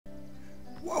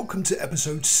welcome to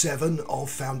episode 7 of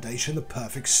Foundation the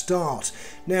Perfect Start.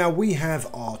 Now we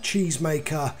have our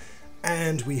cheesemaker,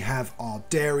 and we have our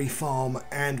dairy farm,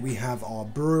 and we have our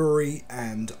brewery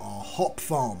and our hop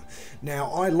farm.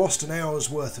 Now I lost an hour's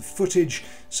worth of footage,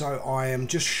 so I am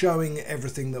just showing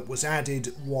everything that was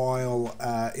added while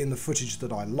in the footage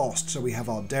that I lost. So we have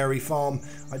our dairy farm,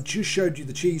 I just showed you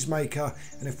the cheesemaker,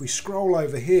 and if we scroll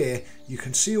over here you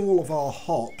can see all of our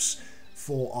hops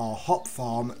for our hop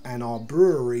farm and our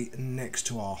brewery next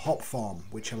to our hop farm,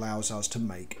 which allows us to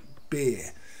make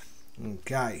beer.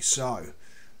 Okay, so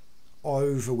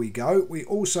over we go. We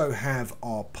also have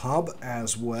our pub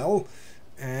as well,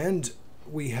 and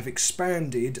we have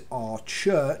expanded our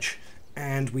church,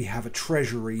 and we have a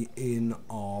treasury in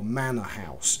our manor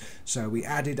house. So we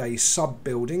added a sub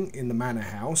building in the manor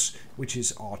house, which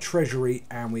is our treasury,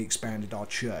 and we expanded our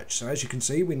church. So as you can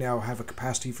see, we now have a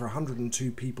capacity for 102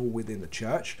 people within the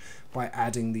church by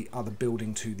adding the other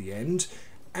building to the end.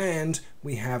 And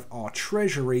we have our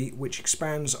treasury, which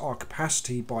expands our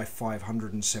capacity by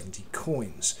 570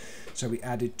 coins. So we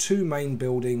added 2 main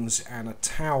buildings and a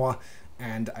tower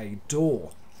and a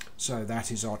door. So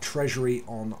that is our treasury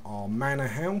on our manor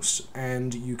house,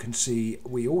 and you can see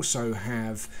we also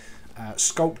have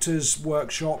sculptors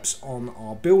workshops on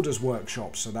our builders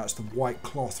workshops. So that's the white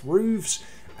cloth roofs,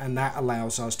 and that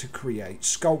allows us to create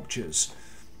sculptures.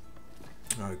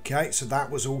 Okay, so that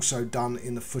was also done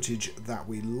in the footage that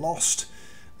we lost.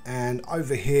 And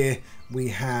over here we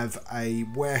have a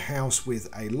warehouse with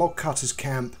a log cutters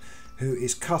camp who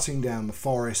is cutting down the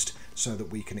forest so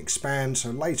that we can expand. So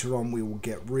later on we will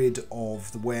get rid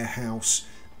of the warehouse,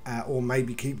 or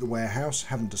maybe keep the warehouse,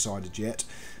 haven't decided yet,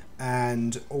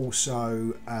 and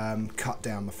also cut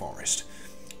down the forest.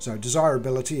 So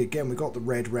desirability, again, we got the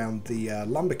red around the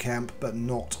lumber camp, but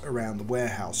not around the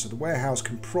warehouse. So the warehouse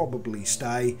can probably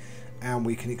stay, and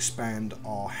we can expand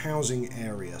our housing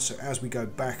area. So as we go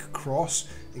back across,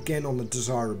 again on the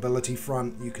desirability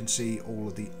front, you can see all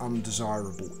of the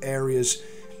undesirable areas.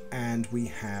 And we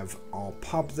have our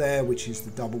pub there, which is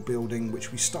the double building,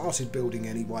 which we started building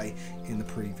anyway in the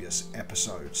previous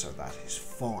episode, so that is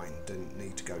fine, didn't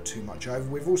need to go too much over.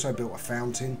 We've also built a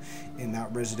fountain in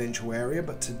that residential area,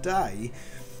 but today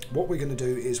what we're going to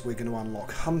do is we're going to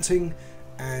unlock hunting,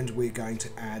 and we're going to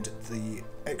add the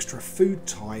extra food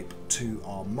type to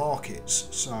our markets.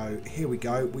 So here we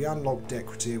go, we unlocked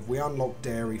decorative, we unlocked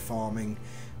dairy farming,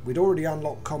 we'd already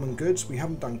unlocked common goods, we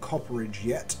haven't done copperage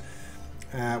yet.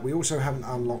 We also haven't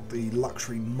unlocked the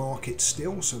luxury market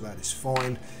still, so that is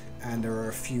fine, and there are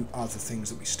a few other things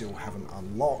that we still haven't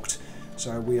unlocked.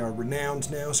 So we are renowned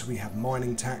now, so we have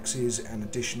mining taxes and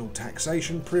additional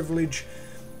taxation privilege,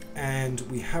 and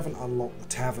we haven't unlocked the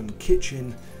tavern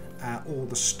kitchen or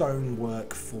the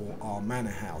stonework for our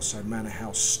manor house, so manor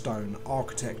house stone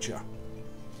architecture.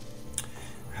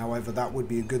 However, that would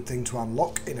be a good thing to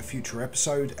unlock in a future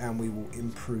episode, and we will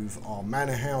improve our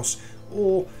manor house,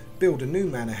 or build a new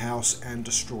manor house and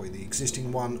destroy the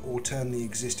existing one, or turn the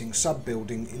existing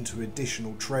sub-building into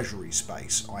additional treasury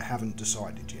space. I haven't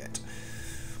decided yet.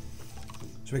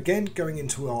 So again, going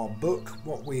into our book,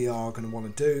 what we are going to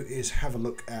want to do is have a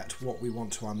look at what we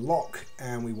want to unlock,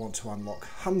 and we want to unlock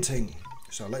hunting.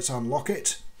 So let's unlock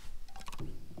it.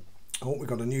 Oh, we've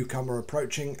got a newcomer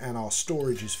approaching, and our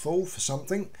storage is full for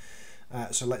something.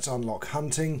 So let's unlock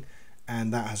hunting.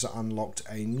 And that has unlocked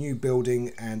a new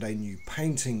building and a new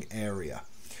painting area.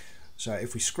 So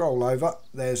if we scroll over,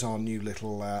 there's our new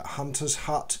little hunter's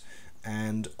hut,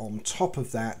 and on top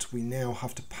of that we now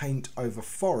have to paint over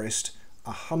forest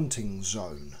a hunting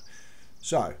zone.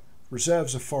 So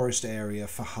reserves a forest area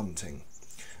for hunting.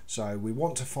 So we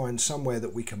want to find somewhere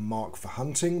that we can mark for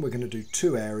hunting. We're going to do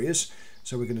 2 areas.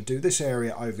 So we're going to do this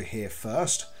area over here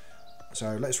first.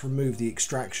 So let's remove the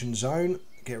extraction zone,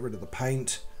 get rid of the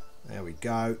paint. There we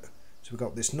go. So we've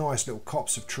got this nice little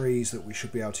copse of trees that we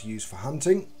should be able to use for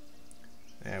hunting.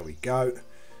 There we go.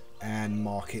 And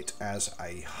mark it as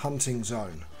a hunting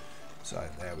zone. So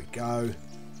there we go.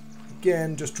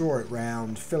 Again, just draw it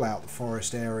round, fill out the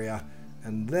forest area,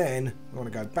 and then we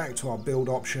want to go back to our build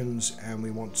options, and we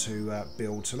want to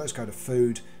build. So let's go to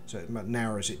food, so it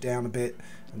narrows it down a bit,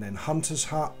 and then hunter's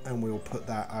hut, and we'll put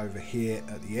that over here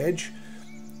at the edge.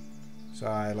 So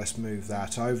let's move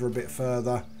that over a bit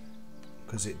further,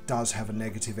 because it does have a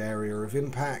negative area of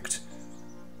impact.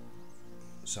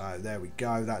 So there we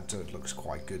go, that looks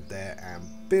quite good there,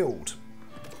 and build.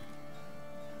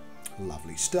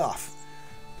 Lovely stuff.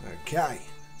 Okay,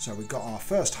 so we've got our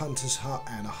first hunter's hut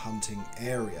and a hunting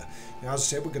area. Now as I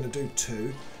said, we're going to do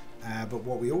 2, but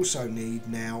what we also need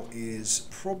now is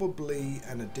probably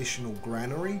an additional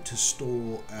granary to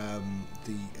store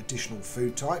the additional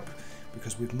food type.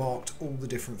 because we've marked all the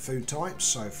different food types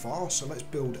so far. So let's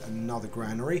build another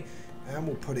granary and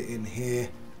we'll put it in here,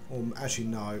 or actually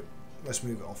no, let's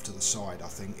move it off to the side, I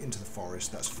think, into the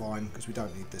forest. That's fine because we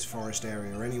don't need this forest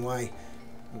area anyway.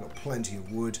 We've got plenty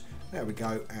of wood. There we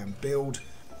go, and build.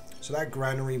 So that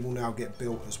granary will now get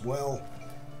built as well,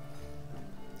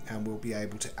 and we'll be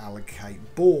able to allocate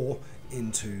boar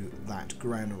into that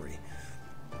granary.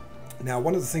 Now,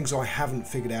 one of the things I haven't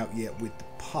figured out yet with the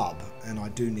pub, and I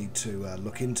do need to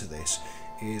look into this,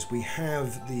 is we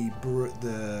have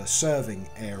the serving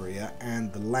area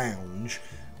and the lounge,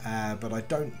 but I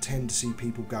don't tend to see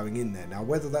people going in there. Now,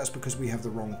 whether that's because we have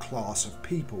the wrong class of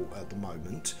people at the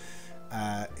moment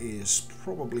is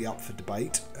probably up for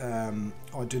debate.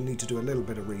 I do need to do a little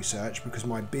bit of research because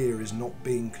my beer is not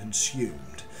being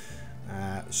consumed.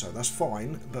 So that's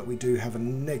fine, but we do have a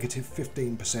negative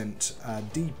 15%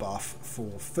 debuff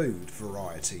for food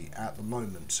variety at the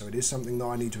moment, so it is something that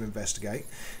I need to investigate,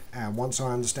 and once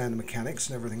I understand the mechanics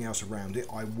and everything else around it,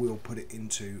 I will put it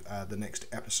into the next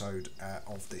episode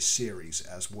of this series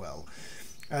as well.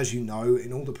 As you know,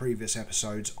 in all the previous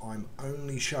episodes, I'm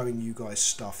only showing you guys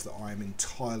stuff that I am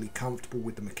entirely comfortable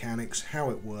with the mechanics, how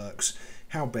it works,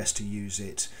 how best to use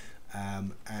it,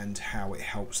 and how it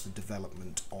helps the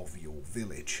development of your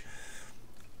village.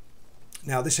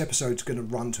 Now, this episode's going to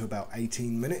run to about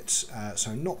 18 minutes,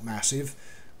 so not massive,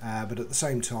 but at the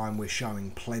same time we're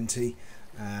showing plenty,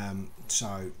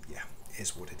 so yeah,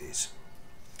 it's what it is.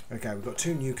 Okay, we've got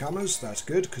 2 newcomers. That's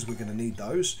good because we're going to need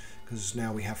those, because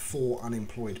now we have 4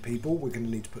 unemployed people. We're going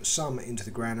to need to put some into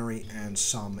the granary and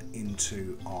some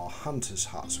into our hunter's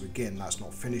hut. So again, that's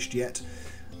not finished yet,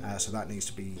 so that needs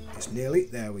to be, it's nearly,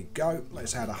 there we go.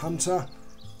 Let's add a hunter.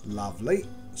 Lovely.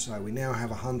 So we now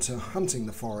have a hunter hunting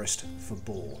the forest for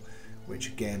boar, which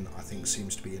again I think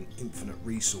seems to be an infinite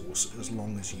resource as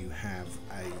long as you have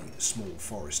a small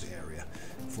forest area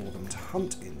for them to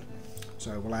hunt in.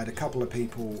 So we'll add a couple of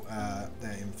people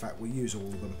there. In fact, we'll use all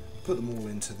of them, put them all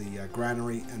into the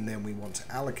granary, and then we want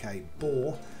to allocate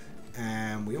boar,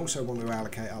 and we also want to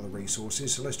allocate other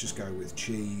resources. So let's just go with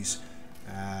cheese,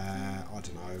 I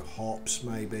don't know, hops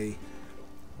maybe,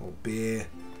 or beer,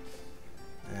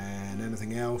 and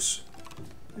anything else.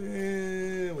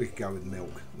 We could go with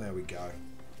milk. There we go.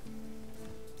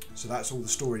 So that's all the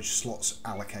storage slots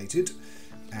allocated.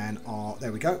 And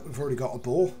there we go, we've already got a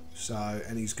boar,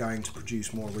 and he's going to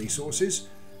produce more resources,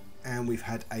 and we've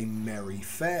had a merry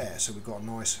fair, so we've got a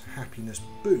nice happiness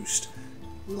boost.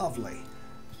 Lovely.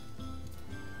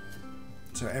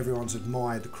 So everyone's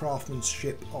admired the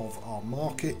craftsmanship of our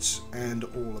markets and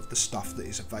all of the stuff that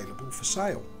is available for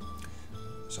sale.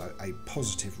 So a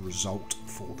positive result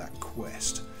for that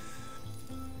quest.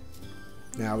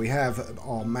 Now we have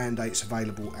our mandates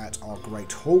available at our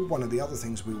Great Hall. One of the other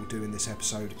things we will do in this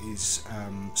episode is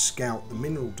scout the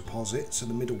mineral deposit, so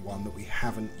the middle one that we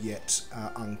haven't yet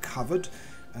uncovered,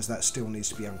 as that still needs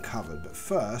to be uncovered. But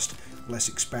first, let's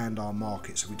expand our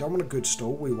market. So we don't want a goods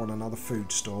stall, we want another food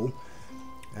stall.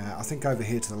 I think over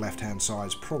here to the left hand side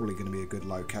is probably going to be a good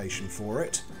location for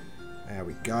it. There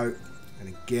we go. And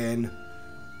again,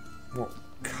 what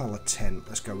colour tent?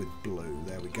 Let's go with blue.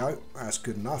 There we go. That's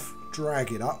good enough.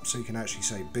 Drag it up so you can actually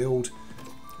say build,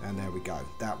 and there we go.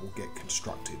 That will get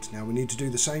constructed. Now we need to do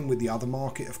the same with the other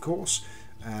market, of course.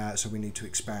 So we need to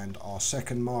expand our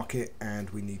second market, and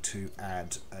we need to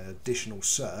add additional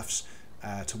serfs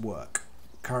to work.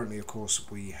 Currently, of course,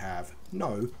 we have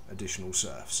no additional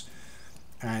serfs,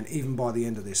 and even by the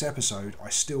end of this episode I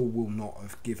still will not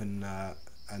have given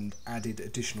and added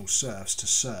additional serfs to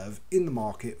serve in the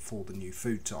market for the new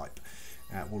food type.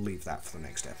 We'll leave that for the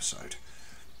next episode.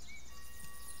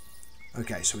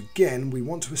 Okay, so again we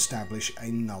want to establish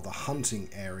another hunting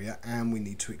area, and we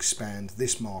need to expand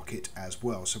this market as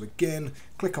well. So again,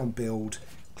 click on build,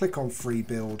 click on free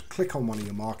build, click on one of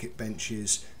your market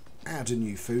benches, add a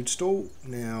new food stall.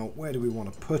 Now where do we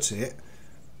want to put it?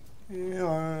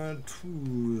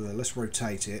 Let's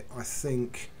rotate it. I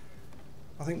think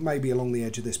maybe along the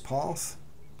edge of this path.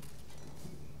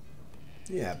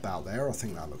 Yeah, about there. I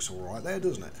think that looks all right there,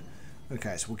 doesn't it?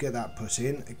 Okay, so we'll get that put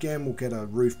in. Again, we'll get a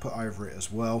roof put over it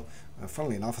as well.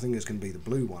 Funnily enough, I think it's going to be the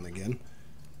blue one again,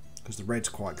 because the red's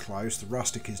quite close. The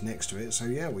rustic is next to it, so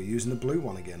yeah, we're using the blue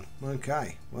one again.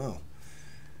 Okay, well.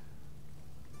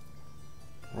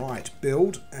 Right,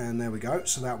 build, and there we go.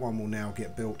 So that one will now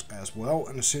get built as well,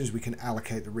 and as soon as we can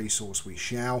allocate the resource, we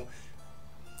shall.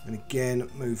 And again,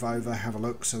 move over, have a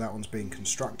look. So that one's being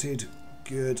constructed.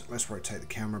 Good. Let's rotate the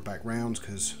camera back round,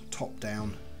 because top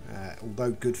down,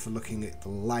 although good for looking at the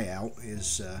layout,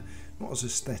 is not as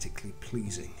aesthetically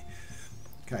pleasing.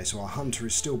 Okay, so our hunter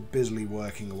is still busily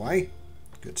working away.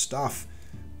 Good stuff.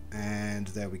 and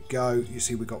there we go. You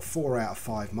see we've got 4 out of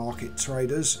 5 market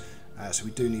traders, so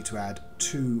we do need to add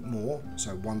 2 more,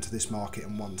 so 1 to this market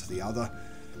and 1 to the other.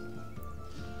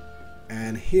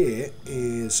 And here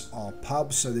is our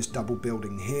pub, so this double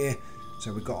building here.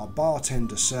 So we've got our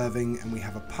bartender serving, and we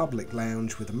have a public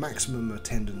lounge with a maximum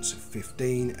attendance of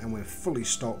 15, and we're fully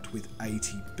stocked with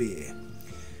 80 beer.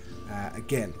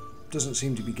 Again, doesn't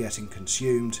seem to be getting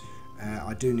consumed.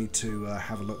 I do need to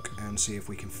have a look and see if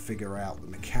we can figure out the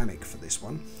mechanic for this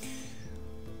one.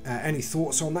 Any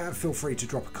thoughts on that? Feel free to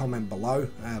drop a comment below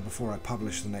before I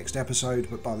publish the next episode,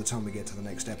 but by the time we get to the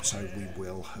next episode we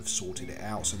will have sorted it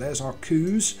out. So there's our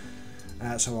coos,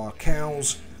 so our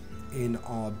cows in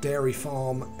our dairy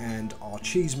farm, and our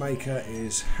cheesemaker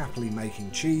is happily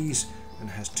making cheese and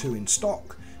has 2 in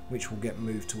stock, which will get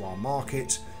moved to our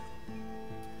market.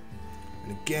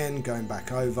 And again, going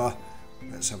back over,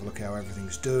 let's have a look how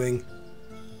everything's doing.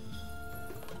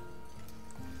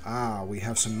 We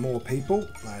have some more people.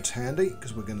 That's handy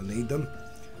because we're going to need them.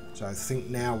 So I think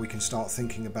now we can start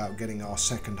thinking about getting our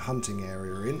second hunting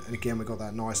area in. And again, we've got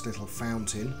that nice little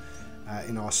fountain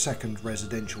in our second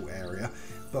residential area.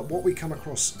 But what we come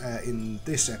across in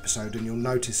this episode, and you'll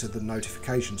notice at the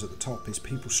notifications at the top, is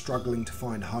people struggling to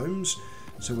find homes.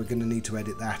 So we're going to need to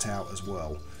edit that out as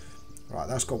well. Right,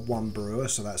 that's got 1 brewer,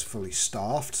 so that's fully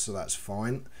staffed, so that's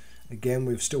fine. Again,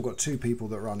 we've still got 2 people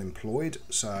that are unemployed,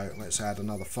 so let's add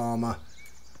another farmer.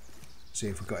 See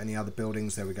if we've got any other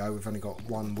buildings. There we go, we've only got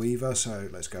 1 weaver, so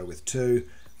let's go with 2.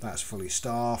 That's fully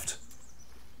staffed.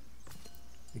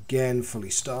 Again, fully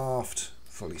staffed,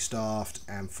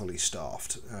 and fully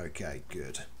staffed. Okay,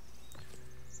 good.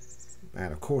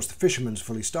 And of course the fisherman's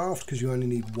fully staffed because you only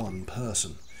need 1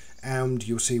 person. And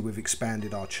you'll see we've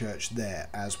expanded our church there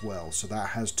as well, so that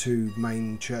has 2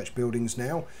 main church buildings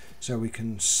now, so we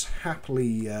can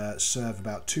happily serve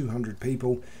about 200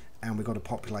 people, and we've got a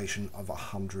population of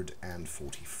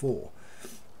 144.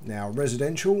 Now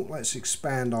residential, let's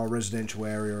expand our residential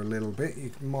area a little bit.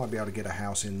 You might be able to get a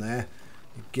house in there.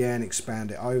 Again, expand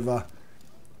it over.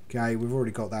 Okay, we've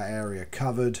already got that area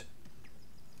covered.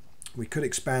 We could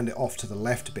expand it off to the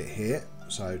left a bit here,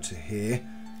 so to here.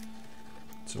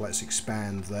 So let's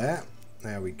expand there.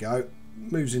 There we go.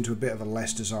 Moves into a bit of a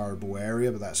less desirable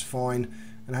area, but that's fine.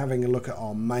 And having a look at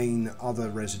our main other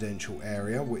residential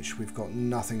area, which we've got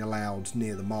nothing allowed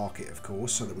near the market, of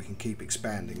course, so that we can keep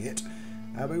expanding it.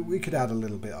 But we could add a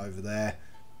little bit over there.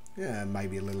 Yeah,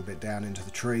 maybe a little bit down into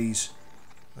the trees.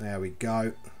 There we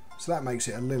go. So that makes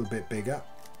it a little bit bigger.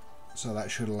 So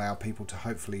that should allow people to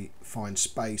hopefully find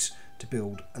space to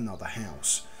build another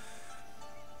house.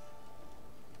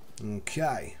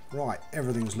 Okay, right,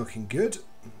 everything's looking good.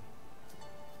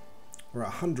 We're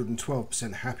at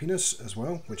 112% happiness as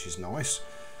well, which is nice.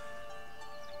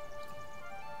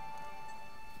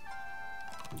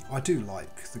 I do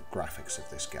like the graphics of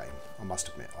this game, I must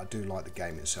admit. I do like the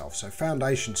game itself. So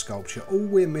foundation sculpture, all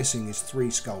we're missing is 3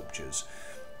 sculptures.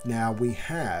 Now we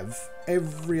have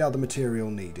every other material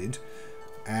needed,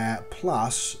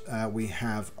 plus we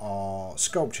have our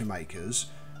sculpture makers.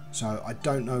 So I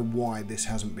don't know why this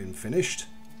hasn't been finished.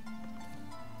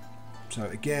 So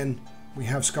again, we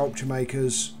have sculpture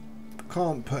makers.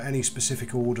 Can't put any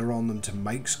specific order on them to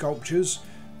make sculptures.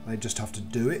 They just have to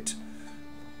do it.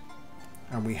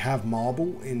 And we have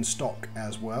marble in stock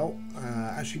as well.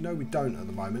 Actually, no, we don't at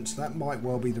the moment. So that might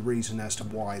well be the reason as to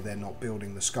why they're not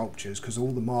building the sculptures, because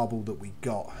all the marble that we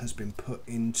got has been put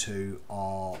into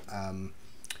our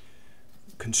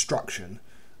construction.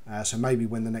 So maybe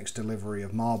when the next delivery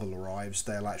of marble arrives,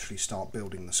 they'll actually start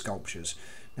building the sculptures.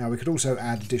 Now we could also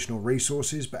add additional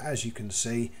resources, but as you can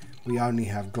see, we only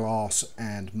have glass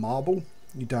and marble.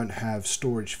 You don't have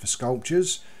storage for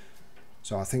sculptures.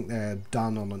 So I think they're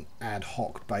done on an ad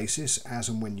hoc basis, as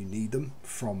and when you need them,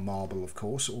 from marble of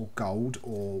course, or gold,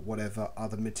 or whatever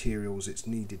other materials it's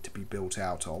needed to be built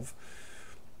out of.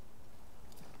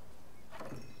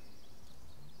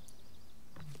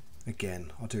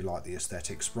 Again, I do like the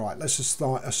aesthetics. Right, let's just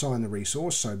assign the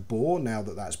resource, so BOAR, now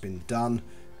that that's been done.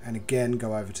 And again,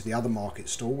 go over to the other market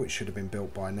stall, which should have been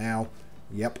built by now.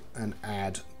 Yep, and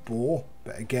add BOAR.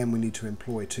 But again, we need to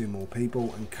employ 2 more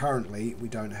people, and currently we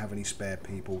don't have any spare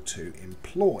people to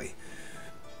employ.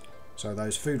 So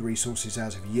those food resources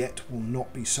as of yet will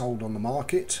not be sold on the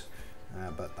market,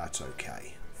 but that's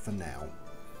okay for now.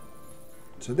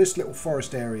 So this little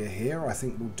forest area here I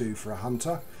think will do for a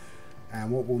hunter. And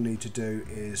what we'll need to do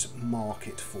is mark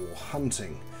it for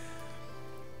hunting.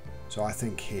 So I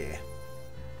think here.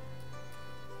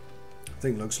 I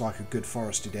think looks like a good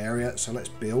forested area. So let's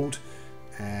build.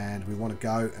 And we want to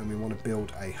go and we want to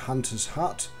build a hunter's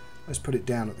hut. Let's put it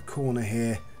down at the corner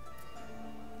here.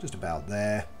 Just about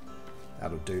there.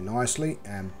 That'll do nicely,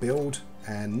 and build.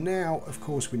 And now, of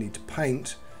course, we need to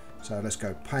paint. So let's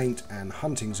go paint and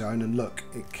hunting zone, and look,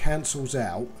 it cancels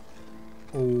out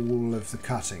all of the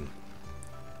cutting.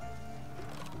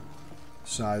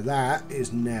 So that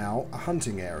is now a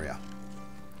hunting area,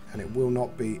 and it will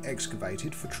not be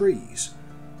excavated for trees.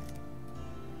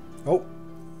 Oh,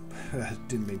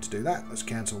 didn't mean to do that. Let's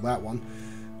cancel that one.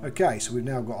 Okay, so we've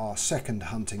now got our second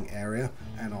hunting area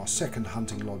and our second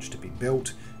hunting lodge to be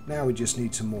built. Now we just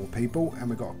need some more people, and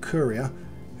we've got a courier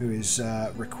who is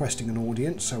requesting an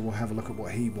audience, so we'll have a look at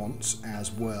what he wants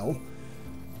as well.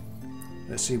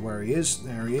 Let's see where he is.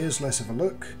 There he is. Let's have a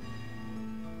look.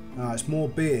 It's more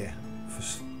beer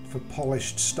for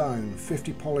polished stone.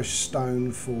 50 polished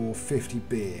stone for 50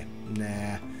 beer.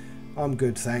 Nah, I'm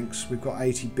good, thanks. We've got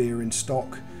 80 beer in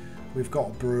stock. We've got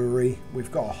a brewery.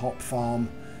 We've got a hop farm.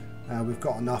 We've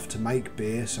got enough to make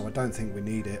beer, so I don't think we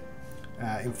need it.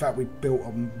 In fact, we built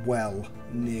a well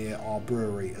near our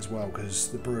brewery as well, because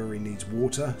the brewery needs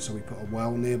water, so we put a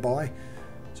well nearby.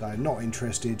 So not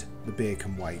interested, the beer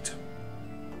can wait.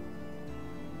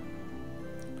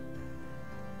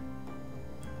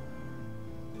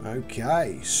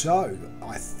 Okay, so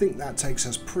I think that takes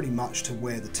us pretty much to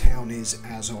where the town is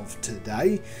as of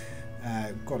today.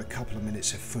 Got a couple of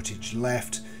minutes of footage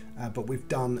left. But we've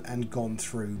done and gone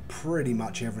through pretty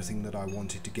much everything that I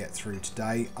wanted to get through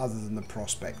today, other than the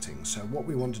prospecting. So what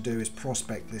we want to do is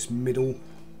prospect this middle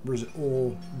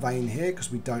ore vein here,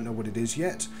 because we don't know what it is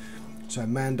yet. So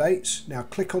mandates. Now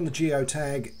click on the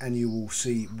geotag and you will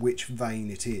see which vein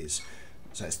it is.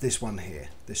 So it's this one here,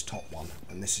 this top one,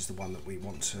 and this is the one that we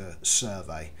want to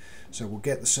survey. So we'll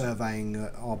get the surveying,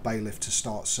 our bailiff to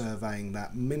start surveying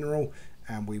that mineral,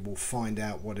 and we will find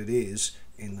out what it is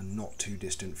in the not too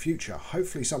distant future.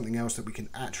 Hopefully something else that we can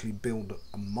actually build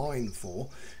a mine for,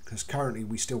 because currently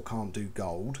we still can't do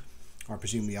gold. I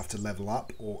presume we have to level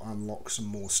up or unlock some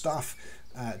more stuff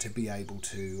to be able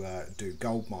to do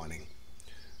gold mining.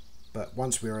 But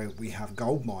once we have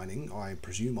gold mining, I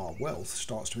presume our wealth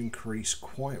starts to increase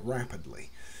quite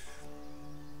rapidly.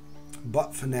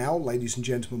 But for now, ladies and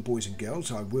gentlemen, boys and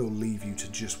girls, I will leave you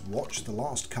to just watch the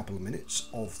last couple of minutes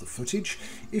of the footage.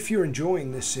 If you're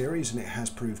enjoying this series and it has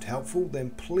proved helpful, then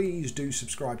please do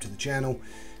subscribe to the channel,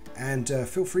 and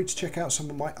feel free to check out some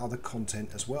of my other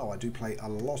content as well. I do play a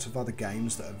lot of other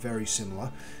games that are very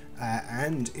similar,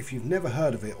 and if you've never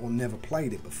heard of it or never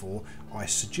played it before, I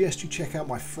suggest you check out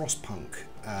my Frostpunk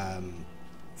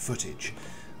footage.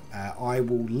 I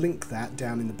will link that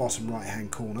down in the bottom right hand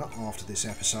corner after this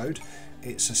episode.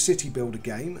 It's a city builder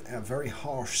game, a very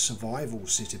harsh survival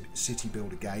city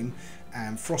builder game,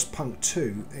 and Frostpunk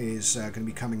 2 is going to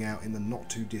be coming out in the not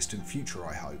too distant future,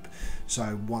 I hope. So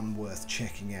one worth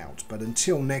checking out. But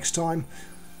until next time,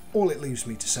 all it leaves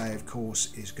me to say, of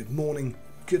course, is good morning,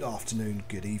 good afternoon,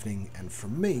 good evening, and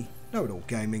from me, Know It All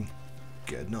Gaming,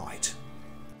 good night.